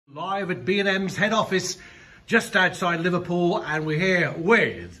Live at B&M's head office just outside Liverpool, and we're here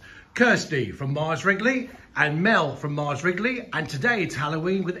with Kirsty from Wrigley and Mel from Wrigley, and today it's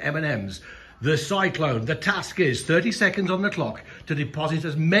Halloween with M&M's. The Cyclone. The task is 30 seconds on the clock to deposit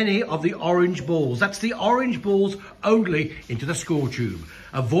as many of the orange balls, that's the orange balls only, into the score tube.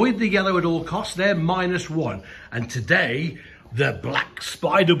 Avoid the yellow at all costs, they're -1. And today, the black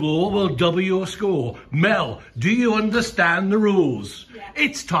spider ball will double your score. Mel, do you understand the rules? Yeah.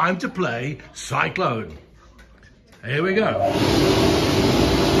 It's time to play Cyclone. Here we go.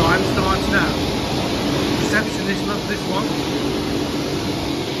 Time starts now. Receptionist loves this one.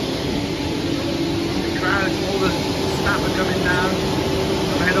 The crowd, all the staff are coming down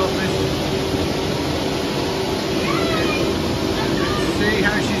from the head office. Let's see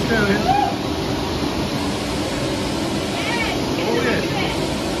how she's doing.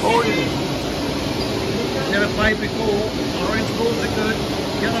 Oh yes. She's never played before. Orange balls are good.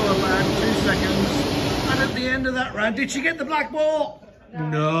 Yellow are bad. 2 seconds. And at the end of that round, did she get the black ball?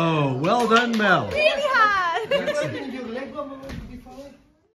 No. Well done, Mel. Really hard.